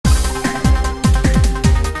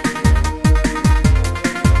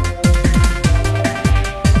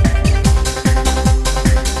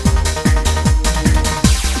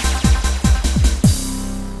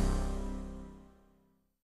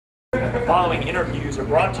following interviews are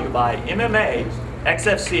brought to you by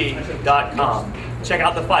MMAXFC.com. Check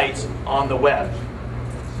out the fights on the web.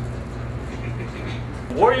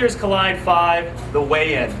 Warriors Collide 5, the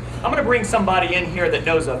weigh-in. I'm going to bring somebody in here that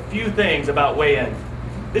knows a few things about weigh-in.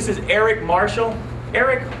 This is Eric Marshall.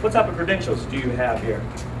 Eric, what type of credentials do you have here?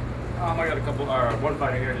 I got one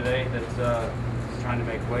fighter here today that's trying to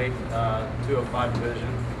make weight, 205 division.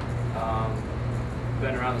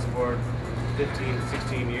 Been around the sport 15,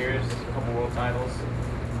 16 years, a couple world titles,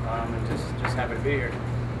 and just happy to be here.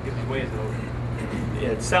 Get these weights over. Yeah,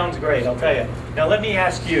 it sounds great, I'll tell you. Now let me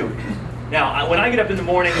ask you. Now, when I get up in the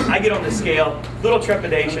morning, I get on the scale, little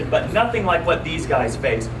trepidation, but nothing like what these guys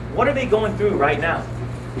face. What are they going through right now?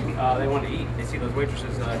 They want to eat. They see those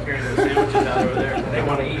waitresses carrying those sandwiches out over there. They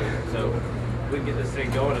want to eat. So we can get this thing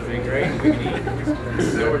going. It'll be great. We can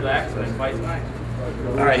eat. So relax and then fight tonight.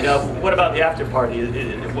 All right. What about the after party? Is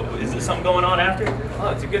there something going on after?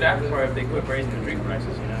 Oh, it's a good after party if they quit raising the drink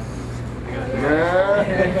prices. You know.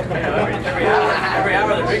 Every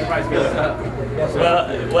hour the drink price goes up.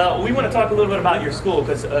 Well, we want to talk a little bit about your school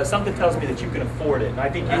because something tells me that you can afford it. And I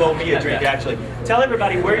think you owe me a drink, actually. Tell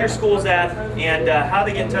everybody where your school's at and how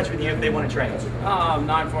they get in touch with you if they want to train.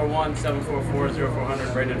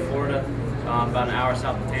 941-744-0400, Bradenton, Florida. About an hour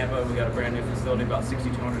south of Tampa. We got a brand new facility, about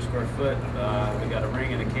 6,200 square foot. We got a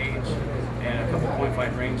ring and a cage and a couple point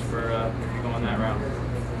fight rings for if you're going that route.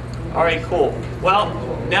 All right, cool. Well,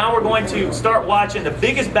 now we're going to start watching the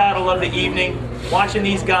biggest battle of the evening, watching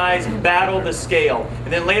these guys battle the scale.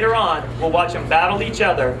 And then later on, we'll watch them battle each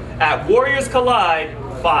other at Warriors Collide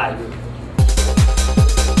 5.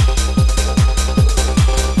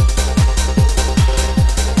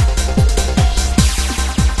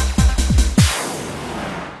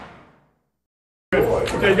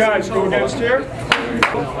 Okay, guys, go against here.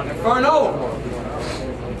 Inferno!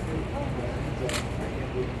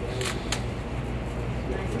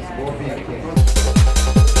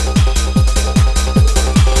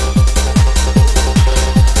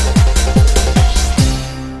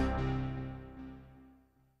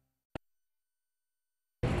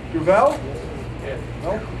 Duval?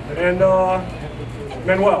 No? And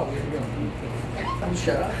Manuel?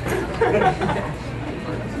 Shut up.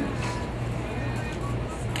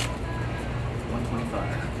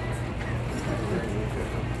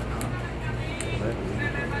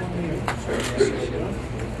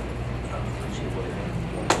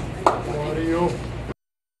 What are you?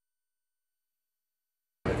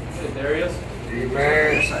 There he is.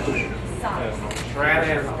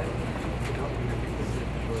 Shredded.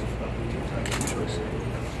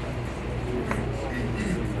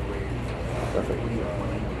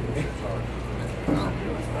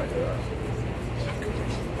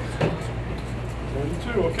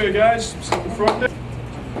 Okay, guys, step in front there.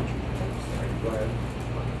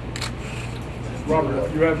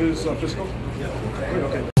 Robert, you have his physical? Yeah.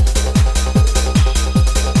 Okay.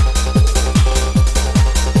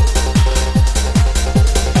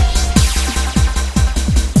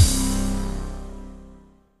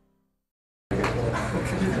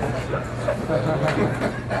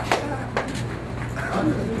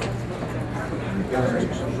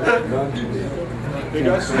 Hey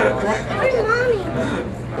guys, Where's Mommy?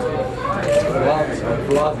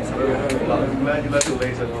 I'm glad you left the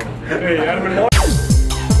lace at home. hey, Adam and Mark.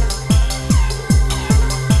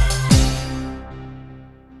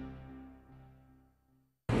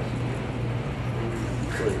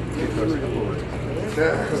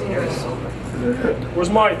 Where's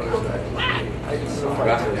Mike?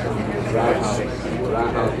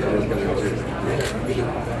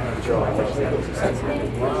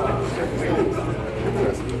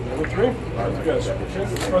 Number 3? You guys,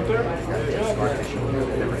 right there?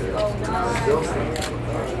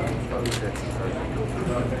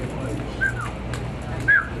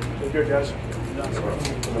 Good, guys.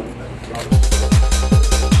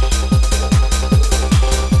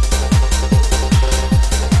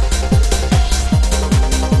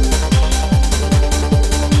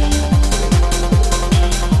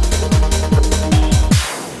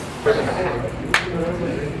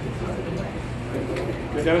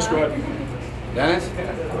 Okay, Dennis, go ahead. Dennis?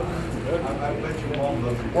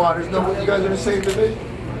 Wow, there's no way you guys are the same division?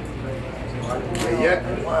 Yeah.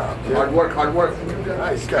 Wow. Hard work, hard work.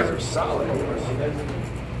 Nice, you guys are solid.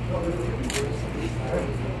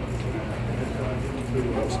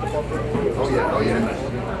 Oh yeah, oh yeah.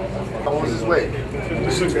 How old is his weight?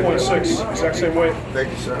 56.6, exact same weight. Thank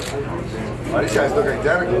you, sir. Oh, these guys look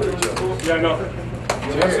identical to each other. Yeah, I know.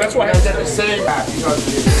 That's why I You guys have the same back.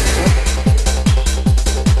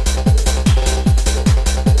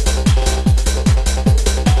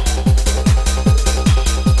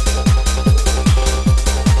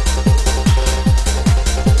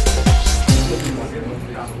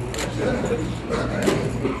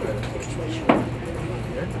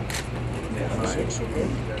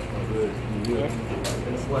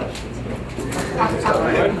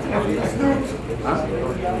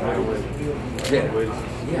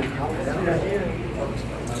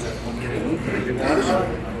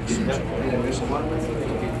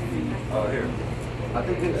 I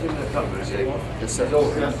think it's in the cup. Yes, sir.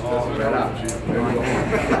 Right out.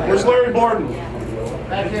 Where's Larry Barton?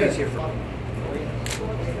 Back here.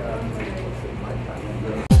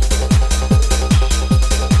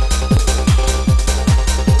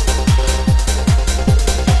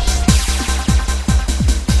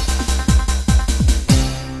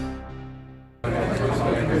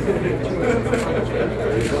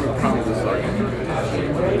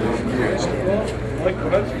 Mike, go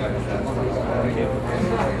ahead.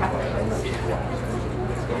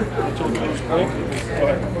 Go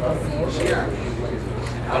ahead.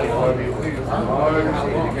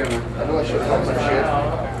 I know I should talk some shit.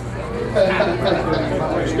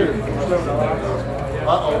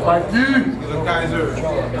 Uh-oh, Mike D.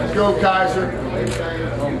 Let's go, Kaiser.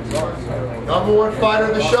 Number one fighter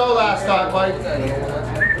of the show last time, Mike.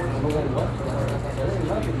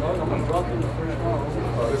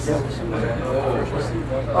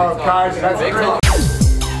 Oh, Kaiser, that's great.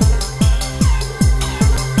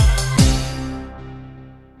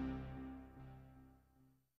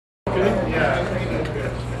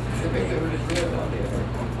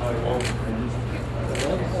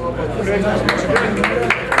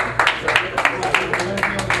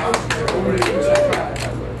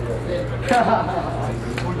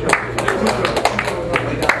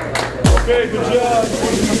 Okay, good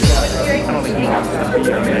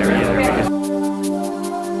job.